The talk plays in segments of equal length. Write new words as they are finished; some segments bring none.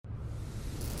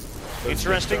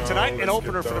Interesting tonight, an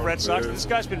opener for the Red Sox. This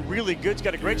guy's been really good. He's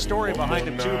got a great story behind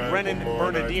him, too. Brennan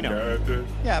Bernardino.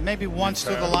 Yeah, maybe once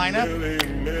through the lineup.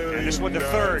 And this one to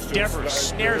third. Devers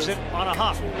snares it on a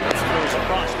hop. Goes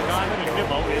across the diamond, and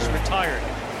Nimmo is retired.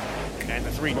 And the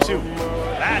 3-2.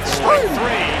 That's strike three.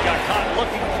 He got caught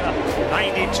looking at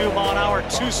a 92-mile-an-hour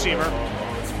two-seamer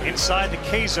inside the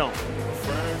K-zone.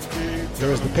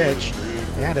 There's the pitch.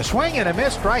 And a swing and a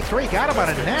miss, strike three. Got him on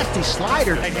a nasty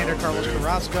slider. Right-hander Carlos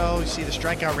Carrasco. You see the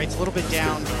strikeout rate's a little bit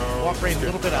down, walk rate a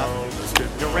little bit up.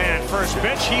 Durant, first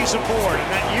pitch, he's aboard,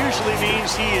 and that usually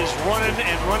means he is running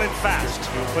and running fast.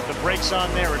 He'll put the brakes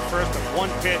on there at first with one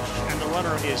pitch, and the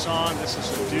runner is on. This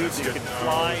is a dude that can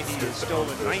fly. He has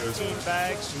stolen 19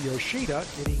 bags. Yoshida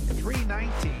hitting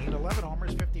 .319, 11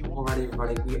 homers, 51. Alrighty,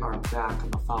 everybody, we are back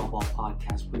on the Foul Ball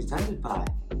Podcast, presented by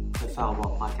the Foul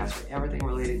Ball Podcast, where everything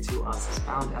related to us is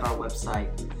found at our website,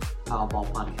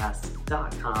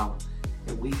 foulballpodcast.com.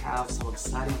 And we have some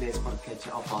exciting baseball to catch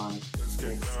you up on.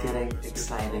 And it's getting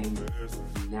exciting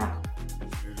now.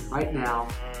 Right now.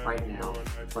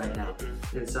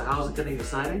 And so how is it getting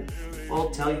exciting? Well,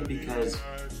 I'll tell you, because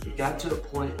we got to a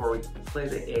point where we play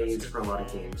the A's for a lot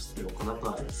of games, the Oakland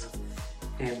Athletics.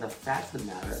 And the fact of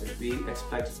the matter is we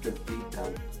expected to beat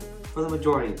them for the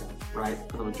majority of them, right?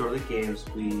 For the majority of the games,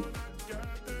 we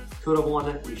could have won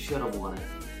it, we should have won it.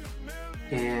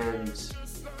 And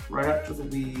right after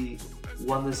we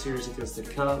won the series against the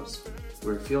Cubs,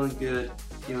 we were feeling good,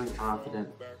 feeling confident,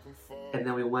 and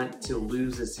then we went to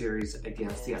lose the series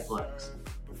against the Athletics.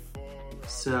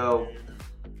 So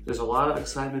there's a lot of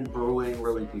excitement brewing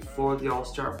really before the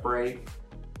All-Star break.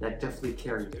 That definitely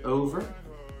carried over.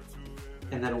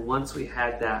 And then once we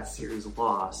had that series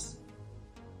loss,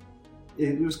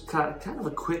 it was kind of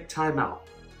a quick timeout,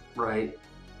 right?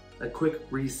 A quick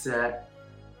reset.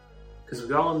 Because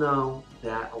we all know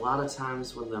that a lot of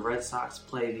times when the Red Sox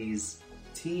play these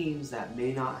teams that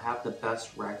may not have the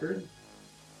best record,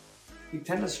 we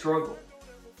tend to struggle.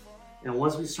 And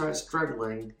once we start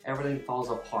struggling, everything falls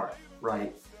apart,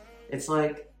 right? It's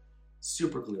like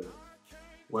super glue.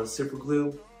 Once super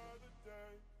glue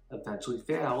eventually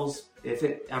fails, if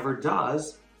it ever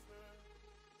does,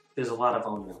 there's a lot of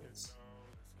unknowns.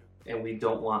 And we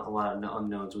don't want a lot of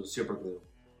unknowns with super glue.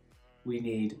 We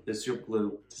need the super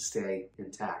glue to stay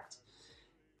intact.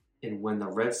 And when the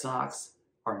Red Sox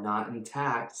are not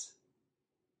intact,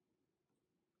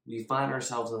 we find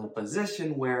ourselves in a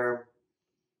position where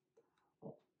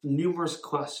numerous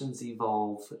questions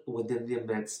evolve within the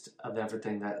midst of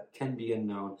everything that can be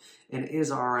unknown and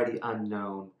is already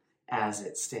unknown as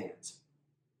it stands.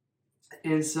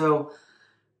 And so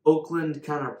Oakland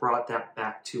kind of brought that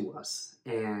back to us,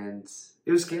 and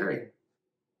it was scary.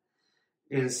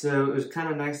 And so it was kind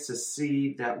of nice to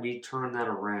see that we turned that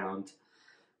around,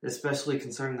 especially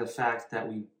considering the fact that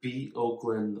we beat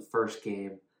Oakland the first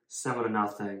game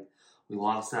 7-0. We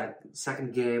lost that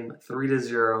second game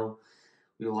 3-0.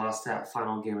 We lost that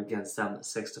final game against them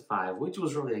 6-5, which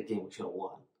was really a game we should have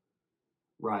won,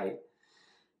 right?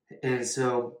 And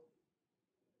so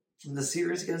the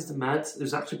series against the Mets, it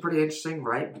was actually pretty interesting,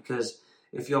 right? Because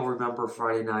if y'all remember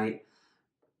Friday night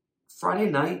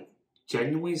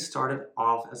genuinely started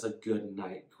off as a good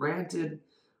night. Granted,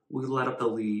 we let up the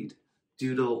lead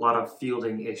due to a lot of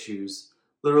fielding issues.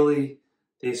 Literally,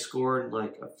 they scored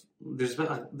there's been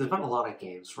a lot of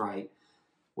games, right,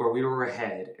 where we were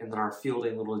ahead and then our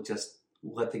fielding literally just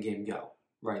let the game go,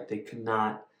 right? They could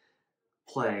not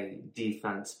play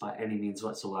defense by any means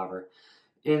whatsoever.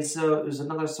 And so it was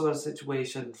another sort of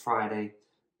situation Friday,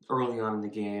 early on in the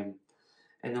game.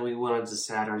 And then we went into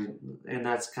Saturday, and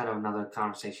that's kind of another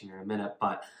conversation here in a minute,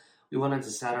 but we went into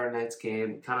Saturday night's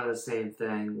game, kind of the same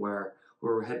thing, where we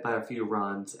were hit by a few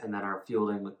runs, and then our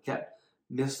fielding kept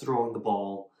misthrowing the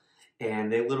ball,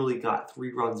 and they literally got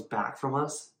 3 runs back from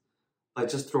us by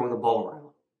just throwing the ball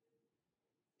around.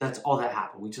 That's all that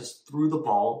happened. We just threw the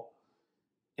ball,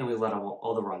 and we let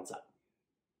all the runs up.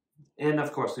 And,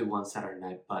 of course, we won Saturday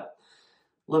night, but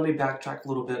let me backtrack a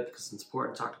little bit because it's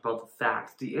important to talk about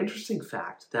the interesting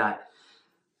fact that,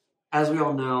 as we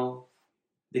all know,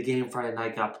 the game Friday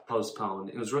night got postponed.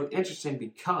 It was really interesting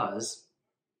because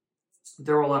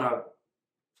there were a lot of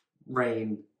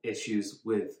rain issues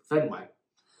with Fenway.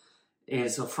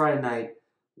 And so Friday night,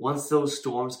 once those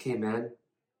storms came in,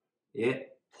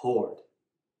 it poured.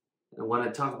 And when I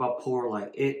talk about pour,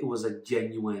 it was a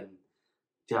genuine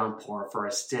downpour for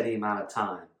a steady amount of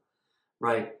time,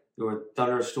 right? There were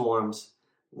thunderstorms,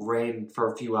 rain for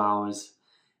a few hours,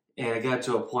 and it got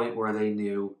to a point where they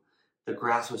knew the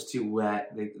grass was too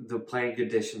wet, the playing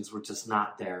conditions were just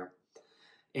not there,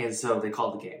 and so they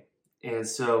called the game. And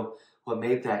so what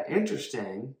made that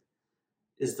interesting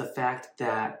is the fact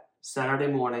that Saturday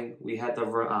morning we had the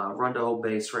Run to Home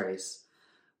Base race,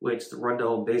 which the Run to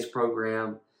Home Base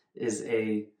program is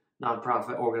a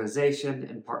nonprofit organization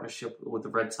in partnership with the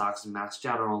Red Sox and Mass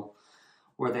General,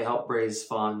 where they help raise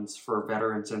funds for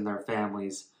veterans and their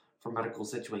families for medical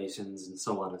situations and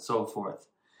so on and so forth.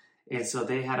 And so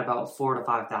they had about 4,000 to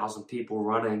 5,000 people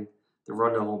running the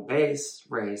Run to Home Base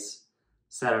race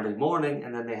Saturday morning,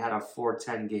 and then they had a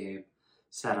 4:10 game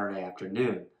Saturday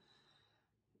afternoon.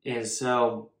 And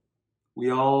so we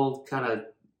all kind of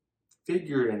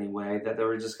figured anyway that they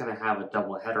were just going to have a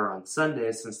doubleheader on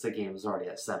Sunday since the game was already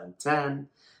at 7:10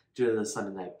 due to the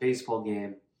Sunday night baseball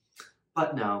game.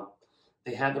 But no,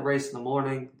 they had the race in the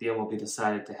morning. The MLB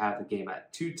decided to have the game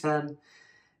at 2:10,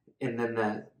 and then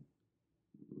the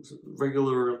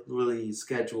regularly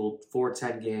scheduled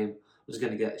 4:10 game was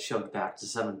going to get shoved back to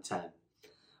 7:10.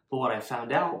 But what I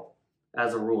found out,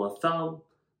 as a rule of thumb,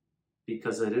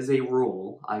 because it is a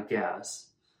rule, I guess,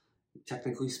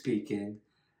 technically speaking,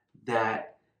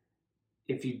 that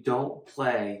if you don't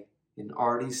play an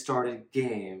already started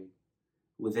game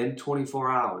within 24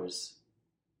 hours,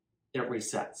 it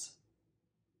resets.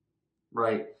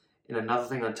 Right? And another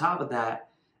thing on top of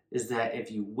that is that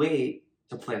if you wait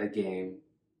to play the game,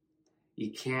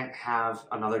 you can't have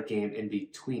another game in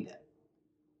between it.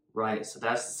 Right? So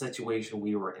that's the situation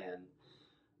we were in.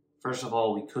 First of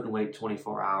all, we couldn't wait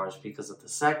 24 hours because of the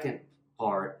second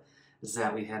part is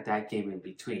that we had that game in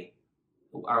between.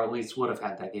 Or at least would have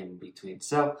had that game in between.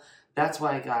 So that's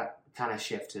why it got kind of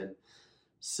shifted.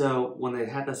 So when they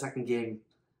had the second game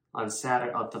on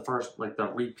Saturday, the first, like the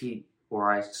repeat,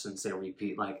 or I shouldn't say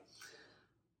repeat, like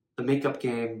the makeup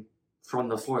game from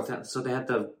the fourth. So they had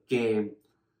the game,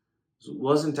 it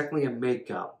wasn't technically a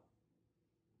makeup,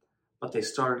 but they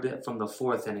started it from the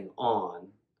fourth inning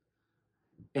on,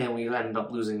 and we ended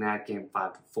up losing that game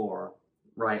 5-4,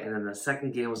 right? And then the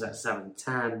second game was at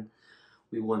 7:10.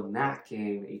 We won that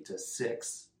game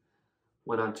 8-6.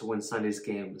 Went on to win Sunday's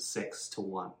game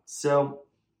 6-1. So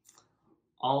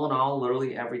all in all,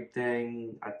 literally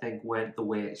everything I think went the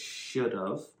way it should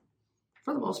have.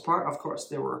 For the most part, of course,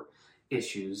 there were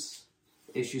issues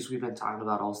we've been talking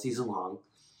about all season long.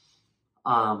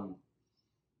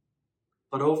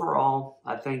 But overall,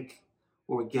 I think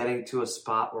we're getting to a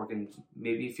spot where we can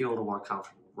maybe feel a little more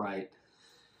comfortable, right?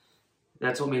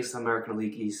 That's what makes the American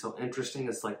League East so interesting.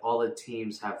 It's like all the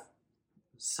teams have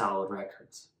solid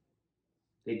records.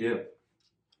 They do,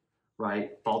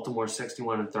 right? Baltimore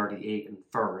 61-38 in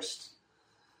first.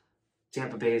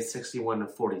 Tampa Bay is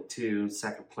 61-42,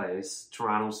 second place.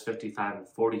 Toronto's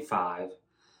 55-45.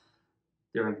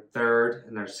 They're in third,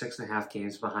 and they're 6.5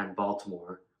 games behind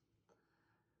Baltimore.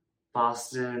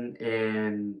 Boston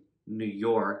and New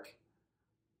York,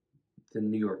 the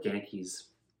New York Yankees,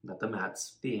 not the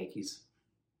Mets, the Yankees.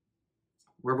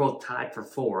 We're both tied for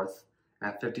fourth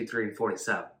at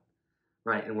 53-47,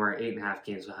 right? And we're 8.5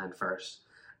 games behind first.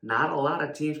 Not a lot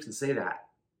of teams can say that.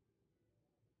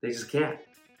 They just can't.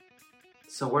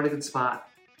 So we're in a good spot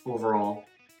overall,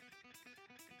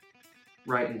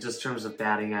 right? In just terms of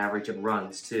batting average and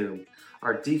runs too.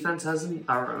 Our defense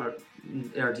our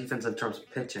defense in terms of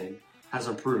pitching has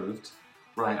improved,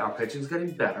 right? Our pitching's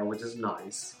getting better, which is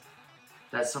nice.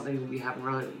 That's something we haven't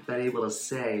really been able to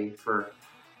say for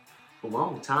a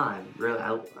long time, really,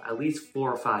 at least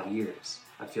 4 or 5 years,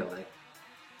 I feel like.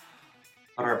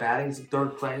 But our batting's in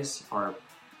third place, our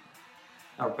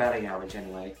batting average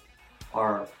anyway.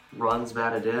 Our runs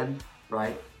batted in,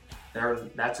 right?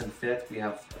 That's in fifth. We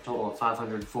have a total of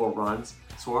 504 runs.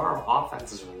 So our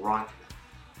offense is rocking.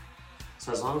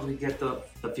 So as long as we get the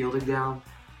fielding down,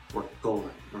 we're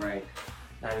golden, right?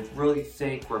 And I really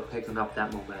think we're picking up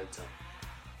that momentum.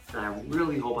 And I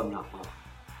really hope I'm not wrong.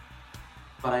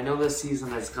 But I know this season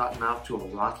has gotten off to a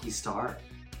rocky start.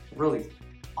 A really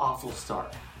awful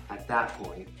start at that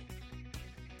point.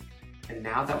 And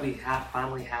now that we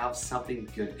finally have something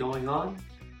good going on,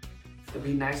 it'd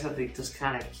be nice if they just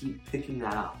kind of keep picking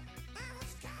that up.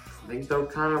 I think they're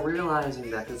kind of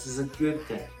realizing that this is a good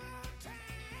thing.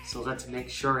 So let's make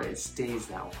sure it stays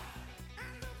that way.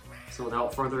 So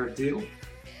without further ado,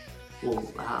 we'll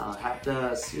have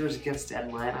the series against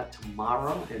Atlanta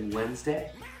tomorrow and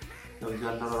Wednesday. Then we've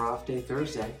got another off day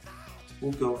Thursday.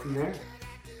 We'll go from there.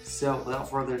 So without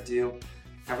further ado,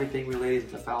 everything related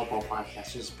to the Foul Ball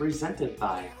Podcast is presented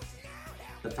by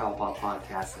the Foul Ball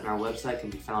Podcast, and our website can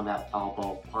be found at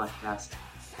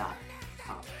foulballpodcast.com.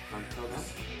 Until then,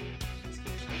 let's go.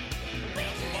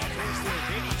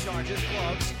 charges,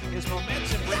 gloves. His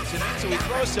momentum brings him in, so he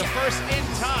throws to first in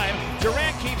time.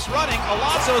 Durant keeps running.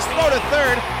 Alonso's throw to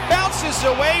third. Bounces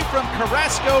away from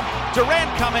Carrasco. Durant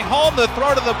coming home. The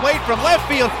throw to the plate from left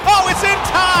field. Oh, it's in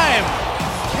time!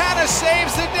 Canna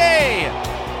saves the day.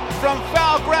 From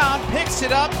foul ground, picks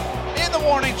it up in the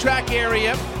warning track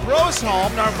area. Throws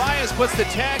home. Narvaez puts the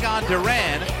tag on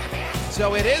Durant.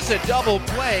 So it is a double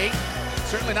play.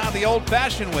 Certainly not the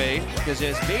old-fashioned way, because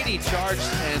as Beatty charged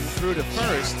and threw to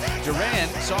first, Durant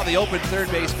saw the open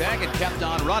third base bag and kept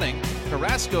on running.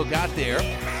 Carrasco got there.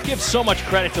 Give so much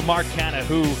credit to Mark Canna,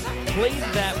 who played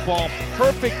that ball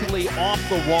perfectly off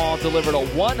the wall, delivered a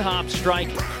one-hop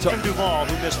strike to Duvall,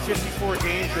 who missed 54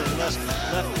 games with a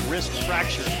left wrist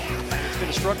fracture. It's been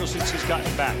a struggle since he's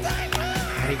gotten back.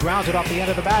 And he grounds it off the end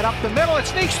of the bat up the middle. It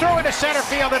sneaks through into center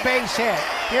field, a base hit.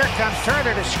 Here comes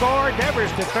Turner to score.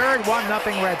 Devers to third,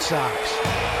 1-0 Red Sox.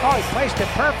 Oh, he placed it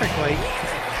perfectly.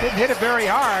 Didn't hit it very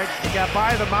hard. He got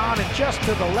by the mound and just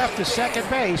to the left of second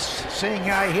base. Seeing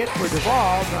eye hit for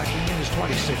Duvall, knocking in his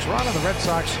 26th run, and the Red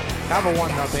Sox have a 1-0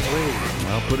 lead.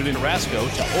 Well, put it in Carrasco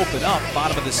to open up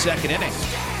bottom of the second inning.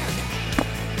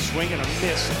 Swing and a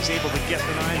miss. He's able to get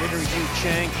the 9-hitter. Yu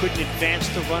Chang couldn't advance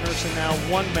the runners, and now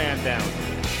one man down.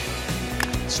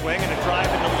 Swing and a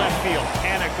drive into left field.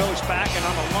 Canna goes back, and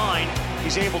on the line,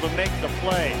 he's able to make the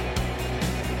play.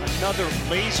 Another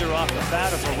laser off the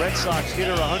bat of a Red Sox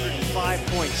hitter,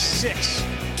 105.6.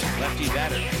 Lefty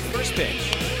batter. First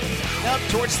pitch. Up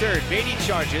towards third. Beatty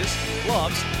charges.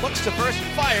 Gloves. Looks to first.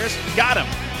 Fires. Got him.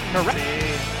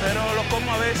 Pero lo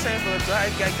como a veces, pero hay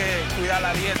que cuidar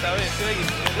la dieta, ¿ves?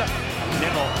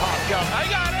 Nimmo popped up. I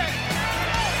got it!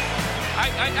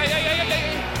 Ay.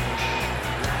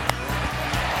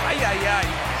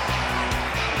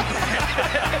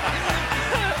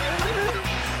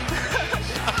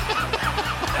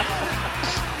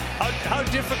 How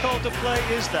difficult a play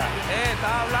is that?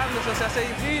 Estaba hablando, eso se hace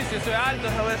difícil, soy alto,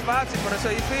 eso es fácil, pero eso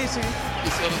es difícil. He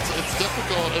said it's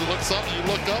difficult. It looks up, you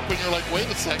look up, and you're like,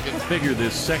 wait a second. Figure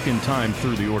this second time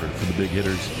through the order for the big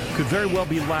hitters could very well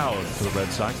be loud for the Red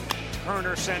Sox.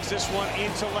 Turner sends this one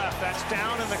into left. That's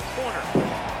down in the corner.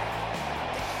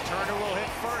 Turner will hit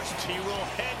first. He will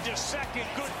head to second.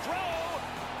 Good throw.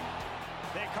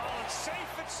 They call him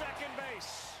safe at second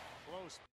base. Close.